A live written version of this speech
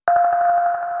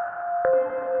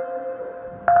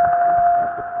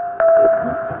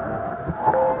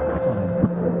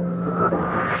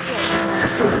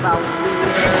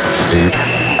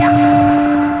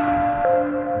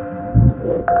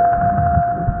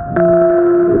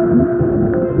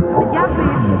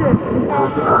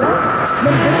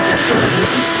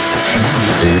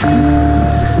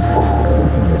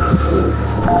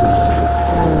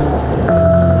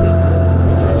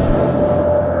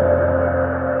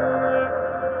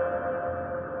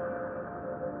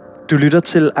Du lytter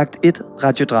til Akt 1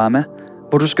 radiodrama,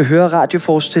 hvor du skal høre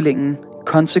radioforestillingen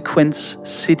Consequence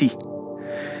City.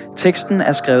 Teksten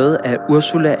er skrevet af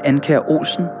Ursula Andkjær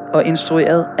Olsen og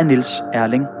instrueret af Niels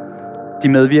Erling. De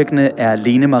medvirkende er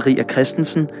Lene Maria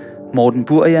Christensen, Morten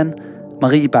Burjan,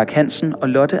 Marie Bak Hansen og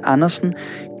Lotte Andersen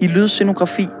i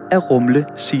lydscenografi af Rumle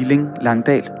Siling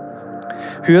Langdal.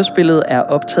 Hørespillet er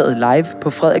optaget live på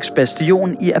Frederiks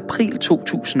Bastion i april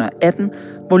 2018,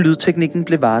 hvor lydteknikken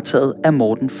blev varetaget af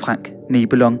Morten Frank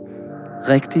Nebelong.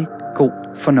 Rigtig god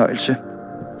fornøjelse.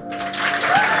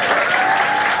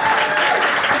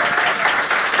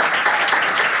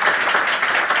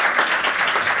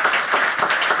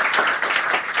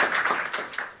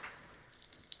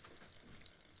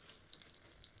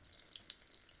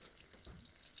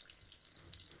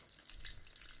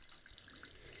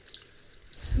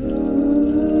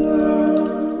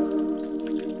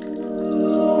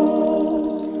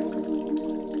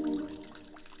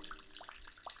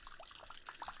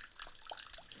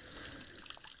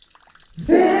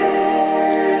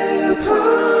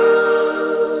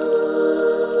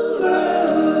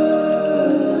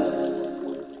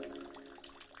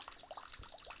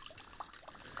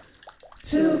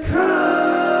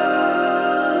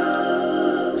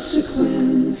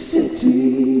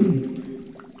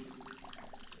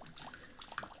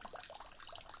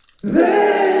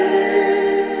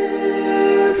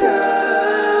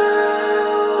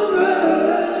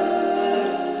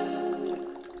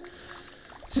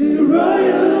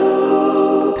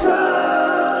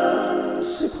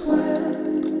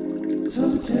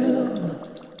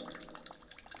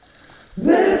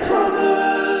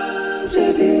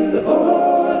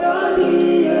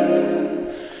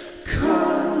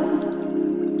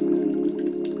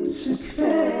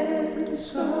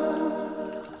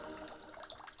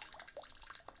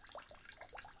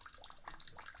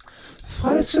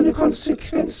 Frelsende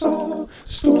konsekvenser,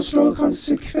 storslåede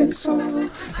konsekvenser,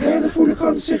 hadefulde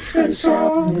konsekvenser.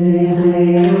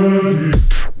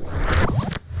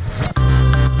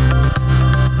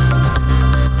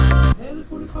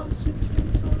 Hadefulde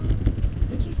konsekvenser,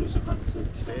 hensynsløse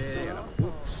konsekvenser.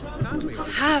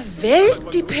 Har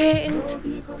vældig pænt.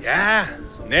 Ja,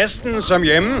 næsten som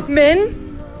hjemme. Men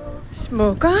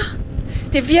smukkere.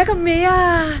 Det virker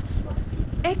mere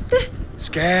ægte.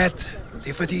 Skat, det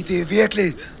er fordi, det er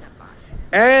virkeligt.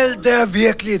 Alt er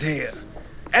virkeligt her.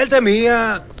 Alt er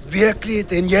mere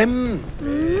virkeligt end hjemme.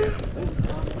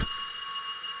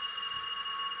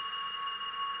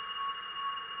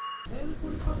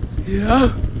 Ja.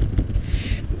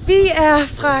 Vi er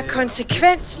fra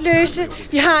Konsekvensløse.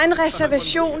 Vi har en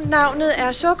reservation. Navnet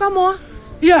er Sukkermor.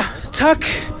 Ja, tak.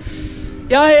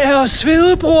 Jeg er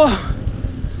Svedebror.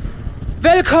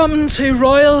 Velkommen til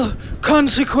Royal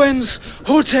Consequence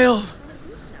Hotel.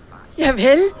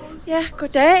 Javel. Ja,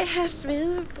 goddag, herr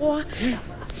Svedebror.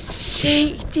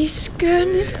 Se de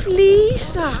skønne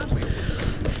fliser.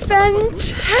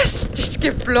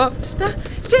 Fantastiske blomster.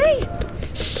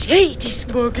 Se de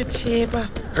smukke tæpper.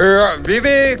 Hør, vi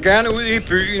vil gerne ud i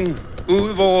byen.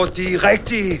 Ud, hvor de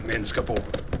rigtige mennesker bor.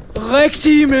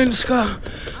 Rigtige mennesker.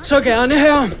 Så gerne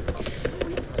her.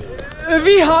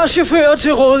 Vi har chauffører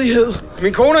til rådighed.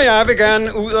 Min kone og jeg vil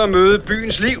gerne ud og møde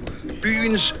byens liv.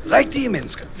 Byens rigtige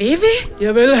mennesker. Vil vi?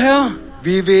 Javel, herre.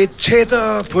 Vi vil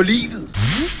tættere på livet.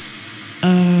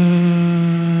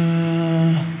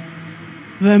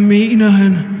 Hvad mener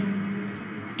han?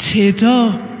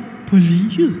 Tættere på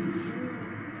livet?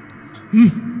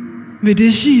 Vil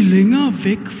det sige længere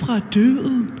væk fra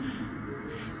døden?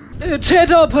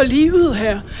 Tættere på livet,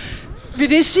 herre. Vil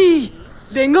det sige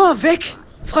længere væk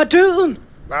fra døden?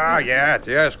 Ja,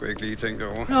 det har jeg sgu ikke lige tænkt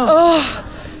over.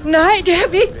 Nej, det har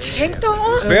vi ikke tænkt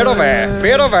over.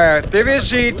 Ved du hvad? Det vil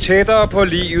sige tættere på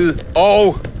livet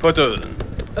og på døden.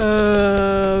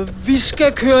 Vi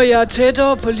skal køre jer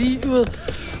tættere på livet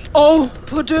og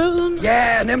på døden. Ja,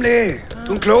 nemlig.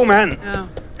 Du er en klog mand. Ja.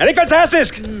 Er det ikke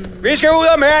fantastisk? Vi skal ud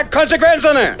og mærke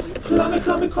konsekvenserne.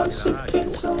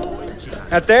 Konsekvenser.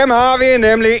 Ja, dem har vi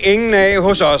nemlig ingen af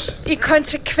hos os. I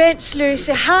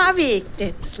Konsekvensløse har vi ikke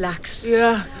den slags.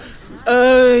 Ja,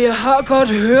 jeg har godt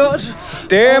hørt.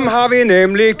 Dem har vi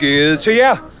nemlig givet til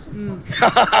jer.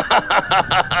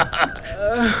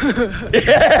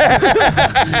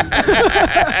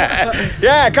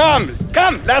 Ja,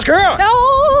 kom, lad os køre.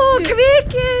 Kan vi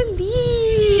ikke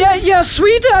lige... Ja, jeres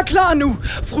suite er klar nu,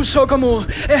 fru Sukkermor.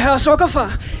 Herre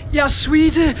Sukkerfar, jeres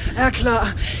suite er klar.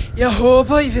 Jeg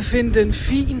håber, I vil finde den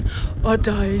fin og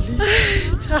dejlig.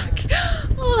 Tak.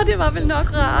 Det var vel nok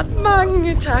rart.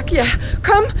 Mange tak. Ja,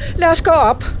 kom, lad os gå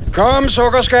op. Kom,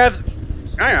 sukkerskat.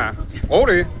 Ja,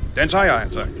 rolig. Den tager jeg,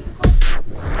 tak.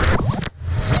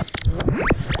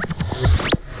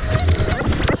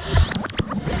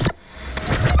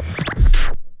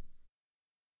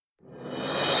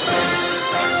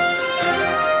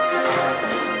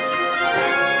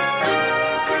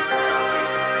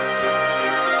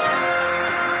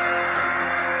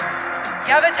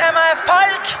 Jeg vil tage mig af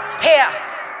folk her.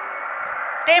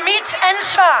 Det er mit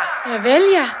ansvar. Ja, vel,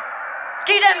 ja.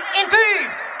 Giv dem en by.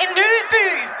 En ny by.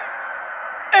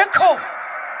 Øko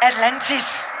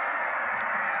Atlantis.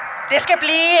 Det skal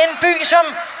blive en by, som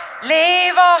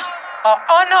lever og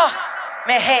ånder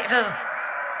med havet.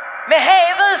 Med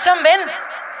havet som ven.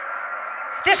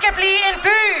 Det skal blive en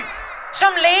by,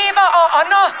 som lever og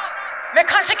ånder med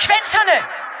konsekvenserne.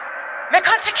 Med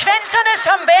konsekvenserne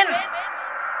som ven.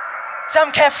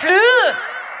 Som kan flyde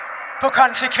på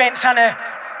konsekvenserne.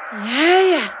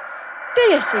 Ja, det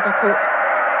er jeg sikker på.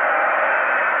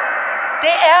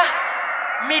 Det er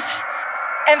mit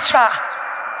ansvar.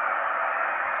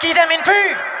 Giv dem en by.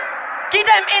 Giv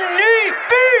dem en ny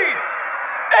by.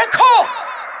 Øko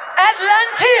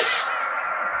Atlantis.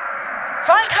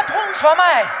 Folk har brug for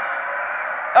mig.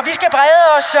 Og vi skal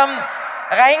brede os som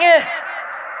ringe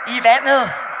i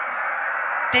vandet.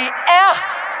 Det er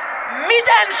mit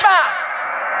ansvar.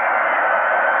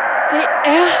 Det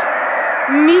er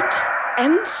mit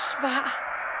ansvar.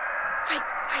 Nej.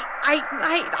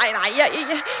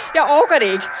 Jeg orker det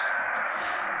ikke.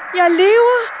 Jeg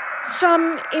lever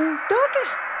som en dukke.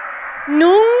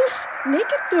 Nogens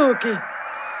nikkedukke.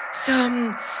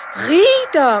 Som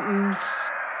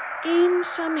rigdommens,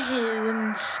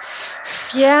 ensomhedens,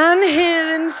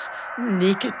 fjernhedens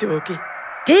nikkedukke.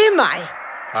 Det er mig.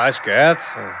 Hej, skat.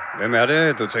 Hvem er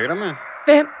det, du taler med?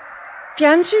 Hvem?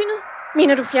 Fjernsynet?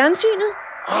 Mener du fjernsynet?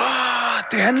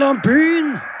 Det handler om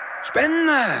byen.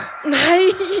 Spændende. Nej,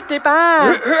 det er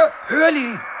bare... Hør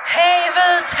lige.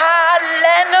 Havet tager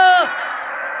landet.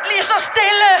 Lige så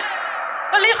stille.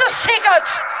 Og lige så sikkert.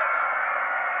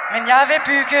 Men jeg vil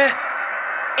bygge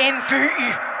en by,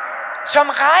 som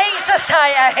rejser sig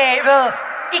af havet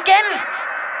igen.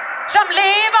 Som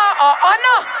lever og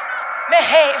ånder med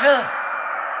havet.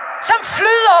 Som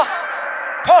flyder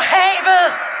på havet.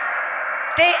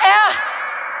 Det er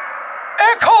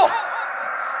Øko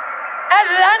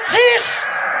Atlantis.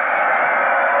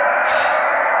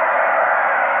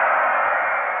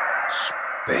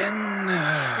 Spændende.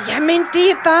 Jamen,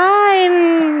 det er bare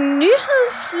en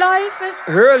nyhedsløjfe.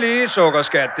 Hør lige,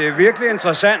 sukkerskat. Det er virkelig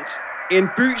interessant. En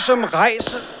by, som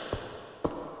rejser...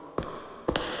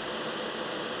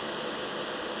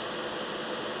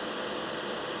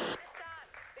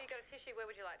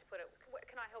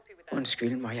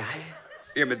 Undskyld, må jeg?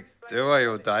 Jamen, det var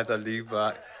jo dig, der lige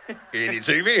var ind i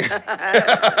tv.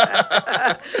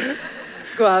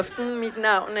 God aften, mit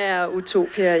navn er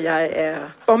Utopia. Jeg er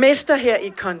borgmester her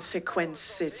i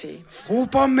Consequence City. Fru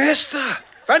borgmester!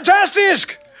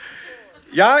 Fantastisk!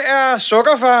 Jeg er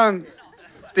sukkerfar.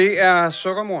 Det er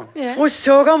sukkermor. Ja. Fru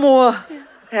Sukkermor.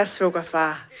 Herr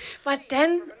Sukkerfar.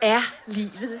 Hvordan er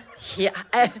livet her?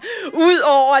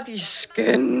 Udover de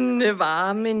skønne,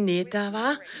 varme nætter,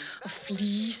 var? Og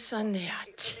fliserne og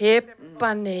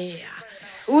tæpperne.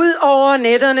 Udover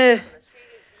nætterne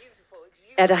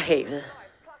er der havet.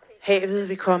 Havet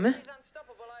vil komme.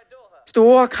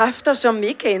 Store kræfter, som vi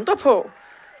ikke kan ændre på,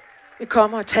 vil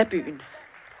komme og tage byen.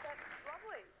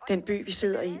 Den by, vi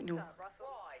sidder i nu.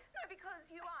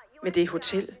 Med det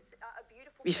hotel,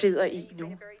 vi sidder i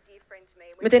nu.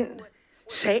 Med den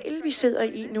sal, vi sidder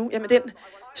i nu. Ja, med den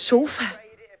sofa,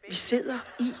 vi sidder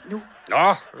i nu.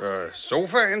 Nå,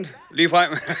 sofaen lige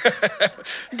frem.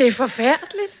 Det er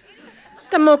forfærdeligt.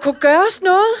 Der må kunne gøres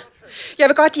noget. Jeg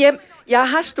vil godt hjem. Jeg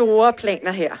har store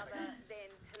planer her.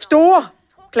 Store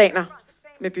planer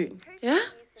med byen. Ja?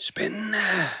 Spændende.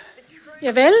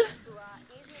 Javel.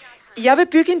 Jeg vil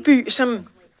bygge en by, som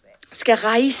skal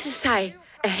rejse sig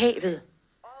af havet.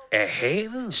 Af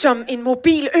havet? Som en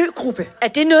mobil øgruppe. Er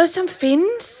det noget, som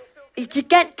findes?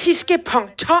 Gigantiske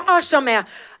pontoner, som er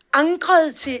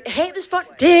ankret til havets bund.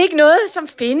 Det er ikke noget, som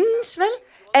findes, vel?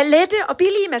 Af lette og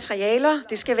billige materialer.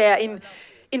 Det skal være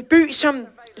en by, som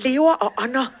lever og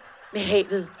ånder med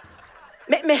havet.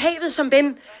 Med havet som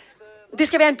ven. Det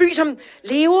skal være en by, som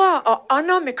lever og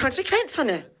ånder med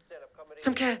konsekvenserne.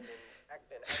 Som kan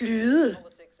flyde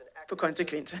på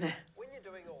konsekvenserne.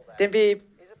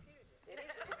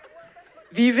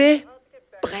 Vi vil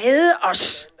brede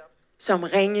os som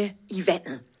ringe i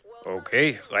vandet.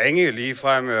 Okay, ringe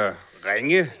ligefrem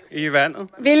ringe i vandet.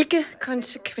 Hvilke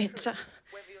konsekvenser?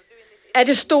 Er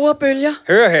det store bølger?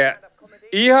 Hør her.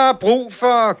 I har brug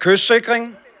for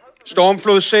kystsikring,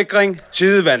 stormflodssikring,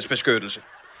 tidevandsbeskyttelse.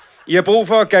 I har brug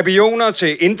for gabioner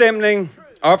til inddæmning,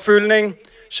 opfyldning,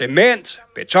 cement,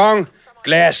 beton,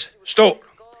 glas, stål.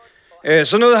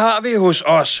 Sådan noget har vi hos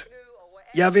os.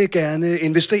 Jeg vil gerne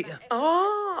investere.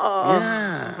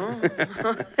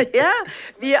 Ja,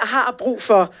 vi har brug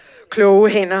for kloge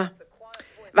hænder.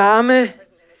 Varme,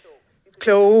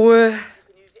 kloge,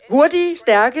 hurtige,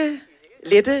 stærke,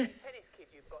 lette,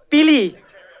 billige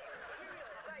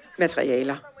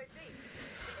materialer.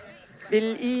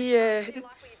 Vil I...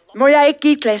 Må jeg ikke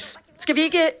give et glas? Skal vi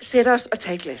ikke sætte os og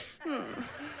tage et glas?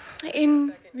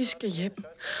 Inden vi skal hjem.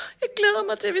 Jeg glæder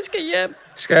mig til, at vi skal hjem.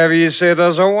 Skal vi sætte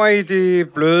os over i de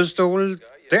bløde stole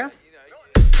der?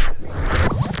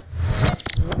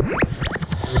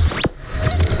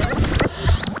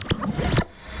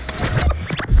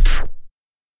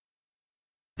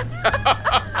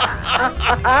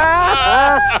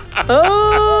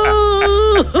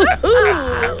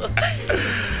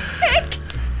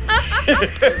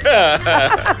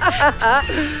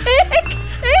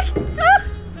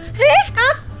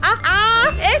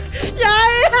 Jeg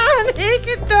er en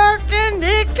ikke-dukke. En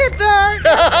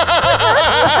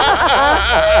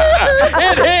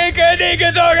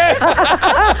ikke-dukke.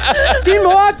 Din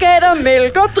mor gætter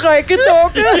mælk og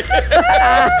drikkedukke.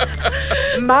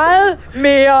 Meget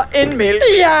mere end mælk.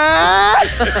 Ja.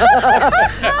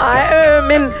 Ej,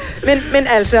 men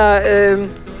altså,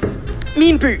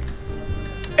 min by.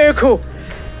 Øko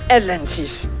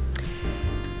Atlantis.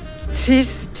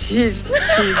 Tis.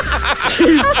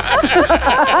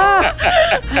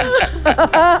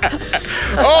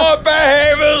 Op af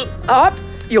havet. Op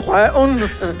i røven.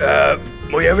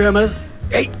 Må jeg være med?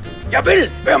 Hey, jeg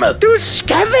vil være med. Du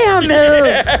skal være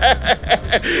med.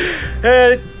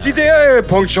 De der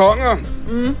pontoner.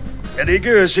 Er det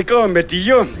ikke sikre med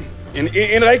diger?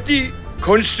 En rigtig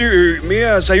kunstig ø,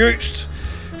 mere seriøst.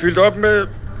 Fyldt op med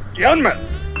jernmalm.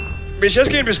 Hvis jeg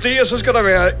skal investere, så skal der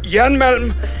være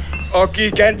jernmalm og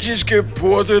gigantiske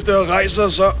porte, der rejser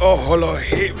sig og holder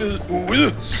havet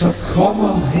ude. Så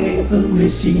kommer havet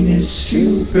med sine 7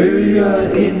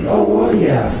 bølger ind over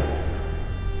jer.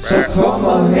 Så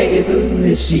kommer havet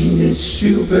med sine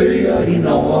 7 bølger ind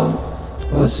over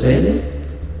os alle.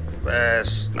 Hvad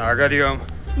snakker de om?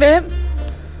 Hvem?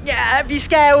 Ja, vi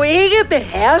skal jo ikke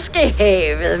beherske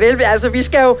havet, vel? Altså, vi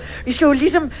skal jo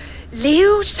ligesom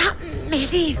leve sammen med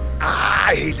det.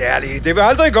 Helt ærligt, det vil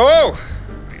aldrig gå.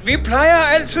 Vi plejer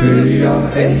altid...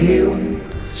 Bølger af hævn,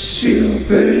 7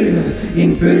 bølger.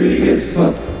 En bølge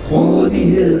for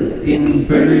grådighed, en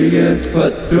bølge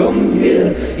for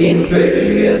dumhed, en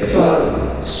bølge for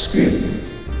skyld.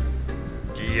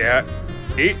 De er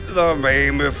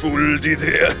eddermame fulde, de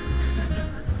der.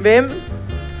 Hvem?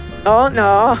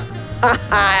 Nå.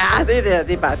 Ja,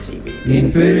 det er bare tv.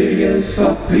 En bølge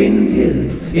for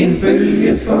blindhed, en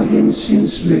bølge for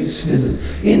hensynsløshed,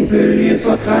 en bølge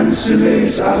for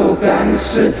grænseløs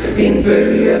arrogance, en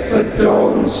bølge for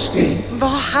dovenskab. Hvor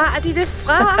har de det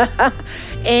fra?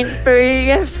 En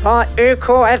bølge for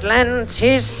Øko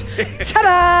Atlantis.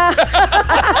 Tada!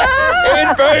 En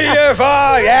bølge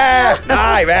for... Ja,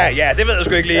 nej, hvad? Ja, det ved jeg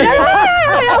sgu ikke lige.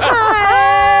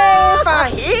 For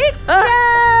hikke,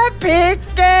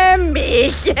 pikke,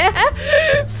 mikke.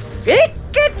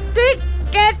 Fikke,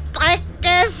 dikke,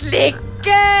 drikke,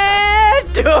 slikke,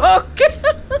 dukke.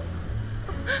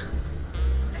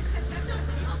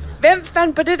 Hvem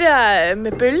fandt på det der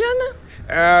med bølgerne?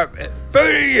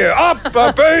 Bølge op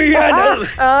og bølge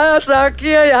ned. Og så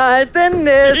giver jeg den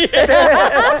næste.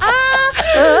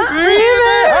 Vi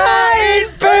vil have en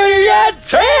bølge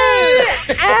til.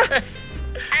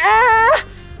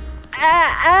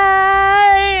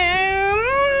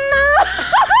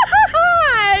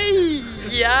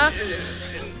 Ja.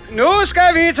 Nu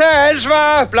skal vi tage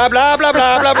ansvar. Bla bla bla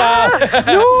bla bla bla.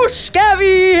 Nu skal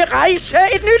vi rejse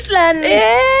et nyt land. Et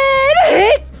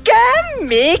hikke,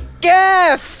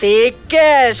 mikke,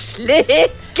 fikke,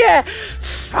 slikke,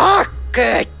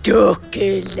 fukke,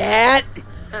 dukke land.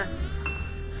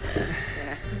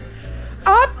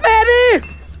 Op med det!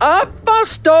 Op og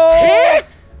stå!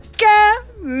 Hikke,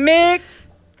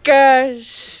 mikke,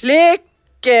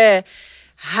 slikke,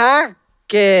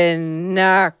 hakke,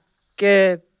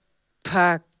 nakke,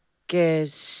 pakke,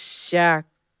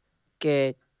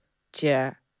 sjakke,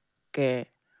 Tjage.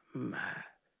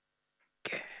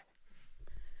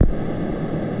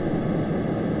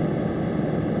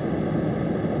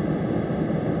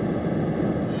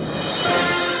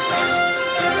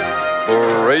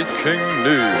 Breaking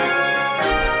news.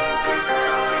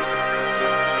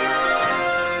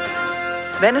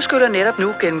 Vandet skyller netop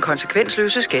nu gennem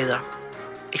konsekvensløse skader.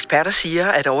 Eksperter siger,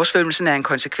 at oversvømmelsen er en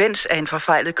konsekvens af en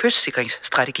forfejlet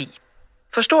kystsikringsstrategi.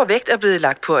 For stor vægt er blevet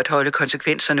lagt på at holde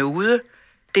konsekvenserne ude,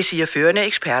 det siger førende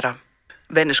eksperter.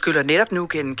 Vandet skyller netop nu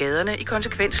gennem gaderne i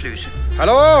konsekvensløse.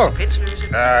 Hallo?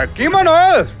 Giv mig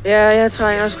noget! Ja, jeg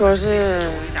trænger sgu også...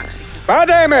 Bare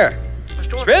dame!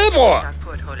 Svedebror!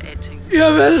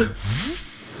 Javel.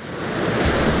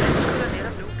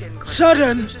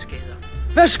 Sådan.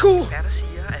 Værsgo.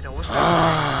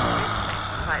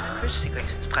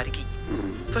 Kystsikringsstrategi.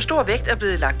 For stor vægt er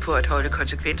blevet lagt på at holde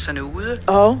konsekvenserne ude.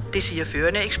 Det siger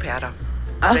førende eksperter.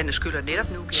 Vandet skyller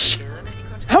netop nu gennem gaderne i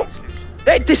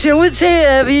konsekvensløse. Det ser ud til,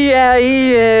 at vi er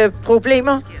i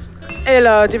problemer.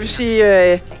 Eller det vil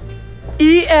sige,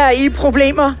 I er i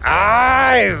problemer.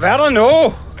 Ej, hvad er der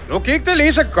nu? Nu gik det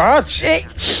lige så godt.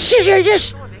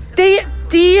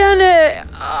 Digerne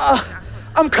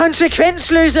om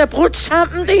konsekvensløse er brudt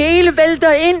sammen. Det hele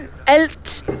vælter ind.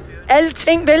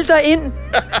 Alting vælter ind.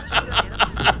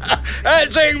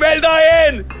 Alting vælter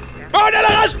ind! Bund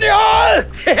eller resten i hovedet!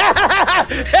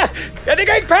 Ja, det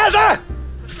kan ikke passe!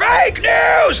 Fake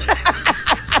news!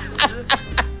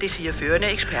 Det siger førende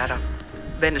eksperter.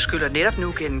 Vandet skyller netop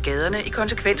nu gennem gaderne i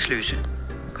konsekvensløse.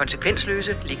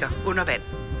 Konsekvensløse ligger under vand.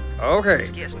 Okay.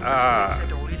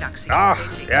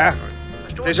 Ja.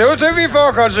 Det ser ud til, at vi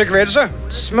får konsekvenser.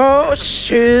 Små,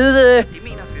 søde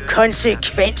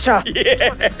konsekvenser.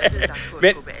 Yeah.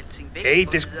 Men, hey,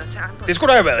 det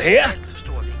skulle da have været her.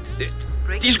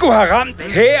 De skulle have ramt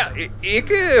her,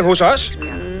 ikke hos os.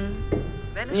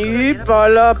 Nye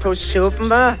boller på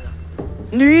suppen, hva'?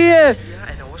 Nye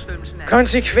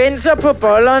konsekvenser på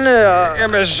bollerne og...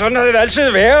 Jamen, sådan har det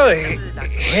altid været.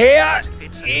 Her...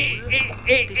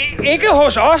 Ikke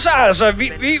hos os, altså.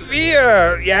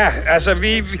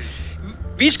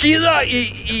 Vi skider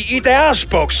i deres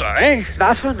bukser, ikke?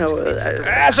 Hvad for noget, altså?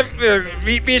 Altså,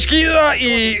 vi skider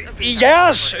i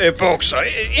jeres bukser.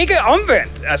 Ikke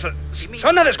omvendt. Altså,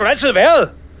 sådan har det sgu altid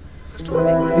været.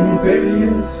 En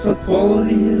bølge for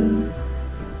grådighed.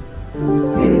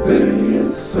 En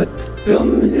bølge for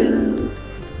dumhed.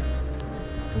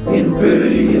 En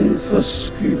bølge for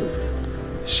skyld.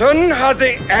 Sådan har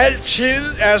det altid,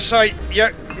 altså, jeg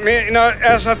mener,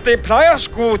 altså, det plejer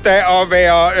sgu da at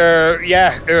være,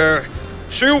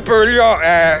 7 bølger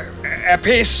af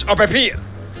pis og papir.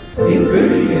 En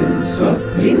bølge for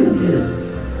blindhed.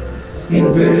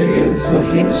 En bølge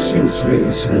for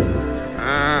hensynsløshed.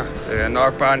 Det er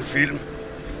nok bare en film.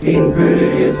 En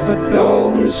bølge for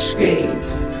dovenskab.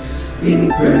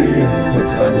 En bølge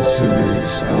for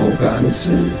grænseløs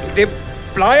arrogance. Det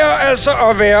plejer altså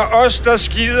at være os, der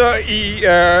skider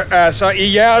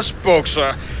i jeres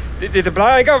bukser. Det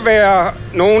plejer ikke at være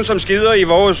nogen, som skider i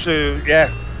vores,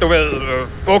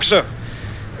 bukser.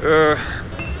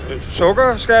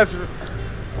 Sukkerskat.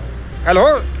 Hallo?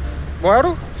 Hvor er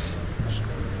du?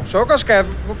 Sukkerskat.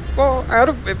 Hvor er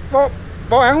du?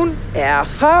 Hvor er hun? Ja,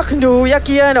 fuck nu. Jeg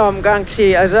giver en omgang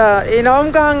til. Altså, en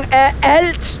omgang af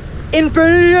alt. En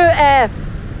bølge af...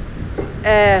 Vi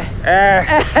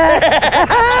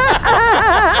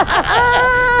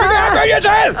vil have bølge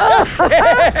til!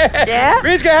 Ja.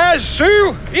 Vi skal have 7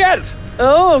 i alt.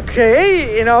 Okay,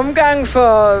 en omgang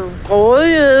for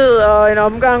grådighed, og en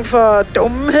omgang for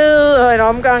dumhed, og en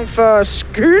omgang for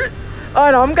skyld, og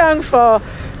en omgang for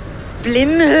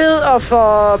blindhed, og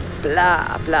for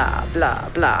bla bla bla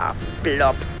bla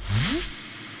blop.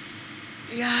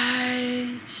 Jeg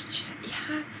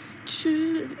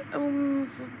tydeligt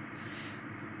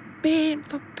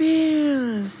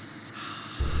forbindelse.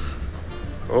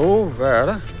 Hvad er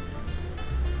der?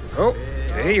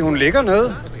 Hey, hun ligger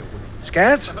nede.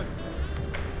 Skat?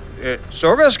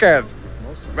 Sukkerskat?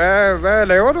 Hvad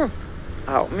laver du?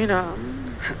 Au, min arm.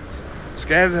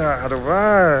 Skat, har du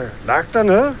bare lagt dig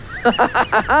ned?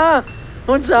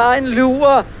 Hun tager en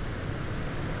lur.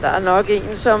 Der er nok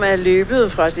en, som er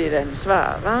løbet fra sit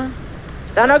ansvar, hva'?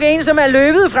 Der er nok en, som er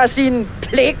løbet fra sin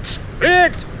pligt.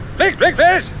 Pligt!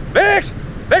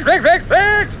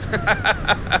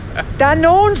 Der er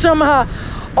nogen, som har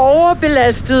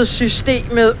overbelastet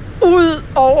systemet ud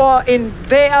over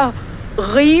enhver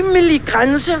rimelig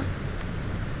grænse.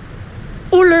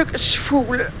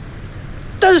 Ulykkesfugle,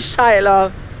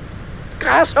 dødssejlere,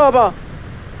 græshopper,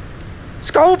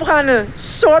 skovbrænde,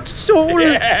 sort sol.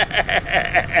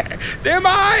 Det er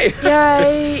mig!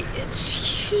 Jeg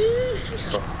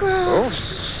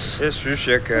Jeg synes,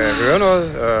 jeg kan høre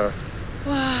noget.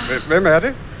 Hvem er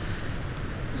det?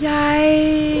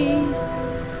 Jeg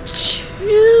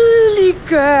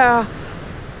tydeliggør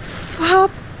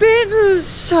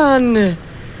forbindelserne.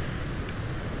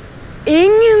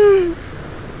 Ingen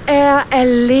er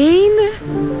alene.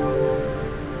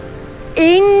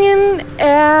 Ingen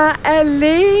er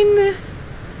alene.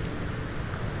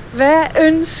 Hvad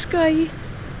ønsker I?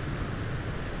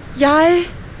 Jeg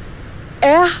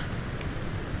er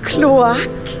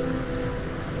kloak.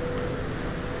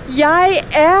 Jeg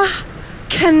er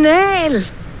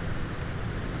kanal.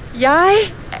 Jeg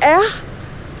er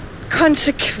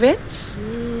konsekvens.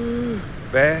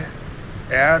 Hvad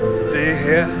er det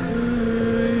her?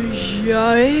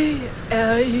 Jeg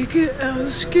er ikke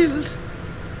adskilt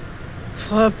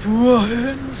fra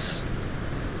burhøns.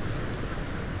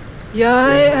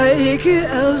 Jeg er ikke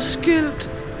adskilt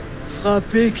fra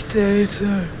Big Data.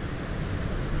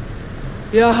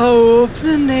 Jeg har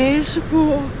åbne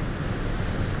næsebor.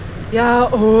 Jeg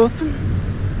er åben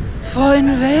for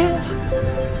enhver.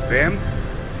 Hvem?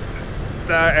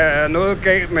 Der er noget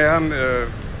galt med ham.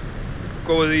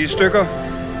 Gået i stykker.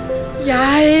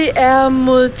 Jeg er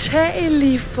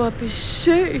modtagelig for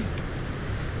besøg.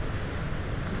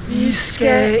 Vi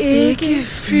skal ikke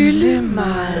fylde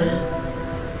meget.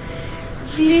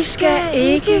 Vi skal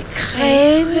ikke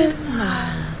kræve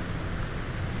meget.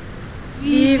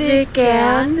 Vi vil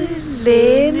gerne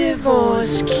læne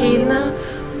vores kinder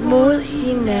mod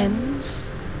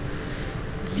hinandens.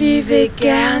 Vi vil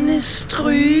gerne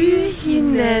stryge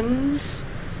hinandens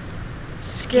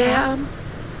skærm.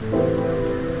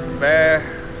 Hvad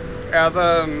er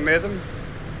der med dem?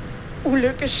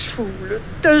 Ulykkesfugle,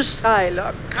 dødssejler,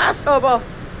 græshopper,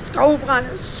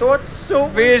 skovbrænde, sort sol.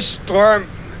 Hvis drøm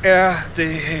er det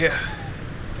her.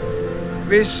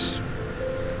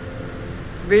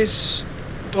 Hvis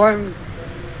drøm.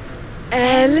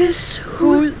 Alles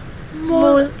hud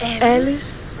mod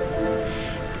alles.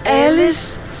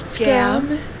 Alles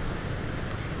skærme.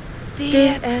 Det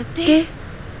er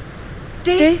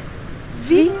det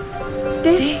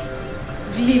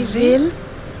vi vil.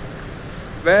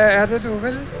 Hvad er det, du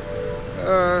vil?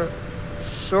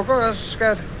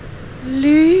 Sukkerskat?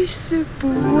 Lyse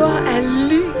buer af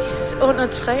lys under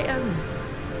træerne.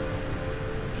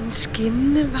 En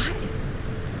skinnende vej.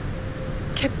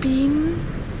 Kabinen.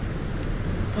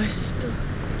 Brystet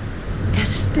er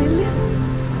stille.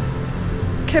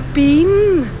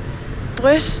 Kabinen.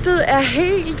 Brystet er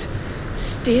helt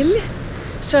stille.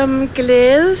 Som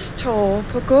glædestårer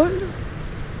på gulvet.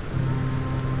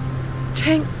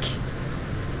 Tænk.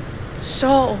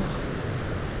 Sorg.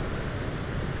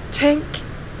 Tænk.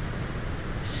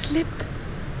 Slip.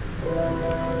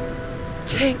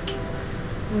 Tænk.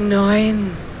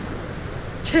 Nøgen.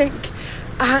 Tænk.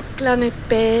 Anklerne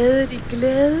badet i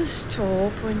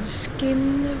glædestårer på en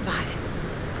skinnende vej.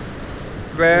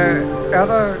 Hvad er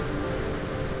der?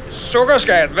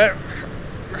 Sukkerskat, hvad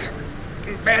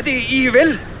er det, I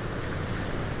vil?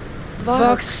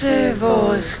 Vokse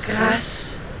vores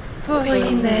græs på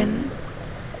hinanden.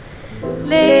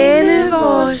 Læne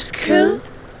vores kød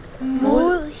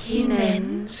mod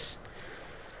hinandens.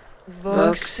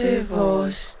 Vokse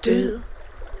vores død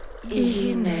i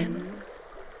hinanden.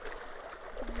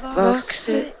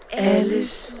 Vokse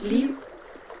alles liv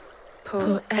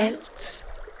på alt.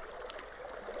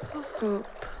 Håb.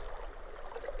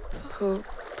 Håb.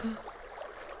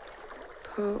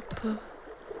 Håb.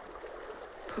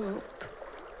 Håb.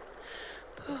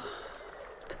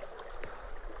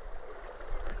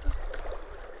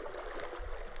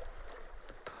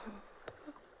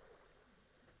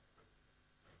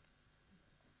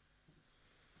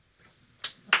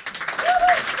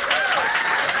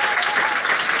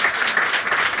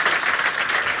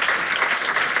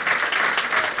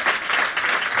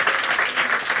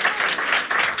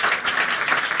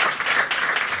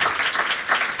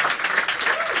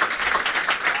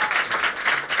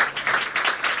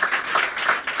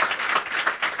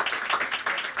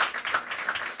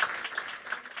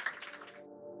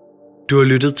 Du har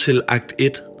lyttet til Akt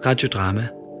 1 Radiodrama.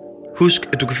 Husk,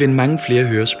 at du kan finde mange flere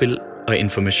hørespil og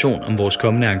information om vores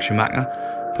kommende arrangementer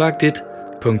på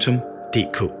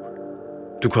akt1.dk.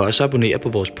 Du kan også abonnere på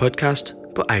vores podcast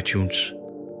på iTunes.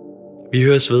 Vi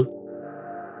høres ved.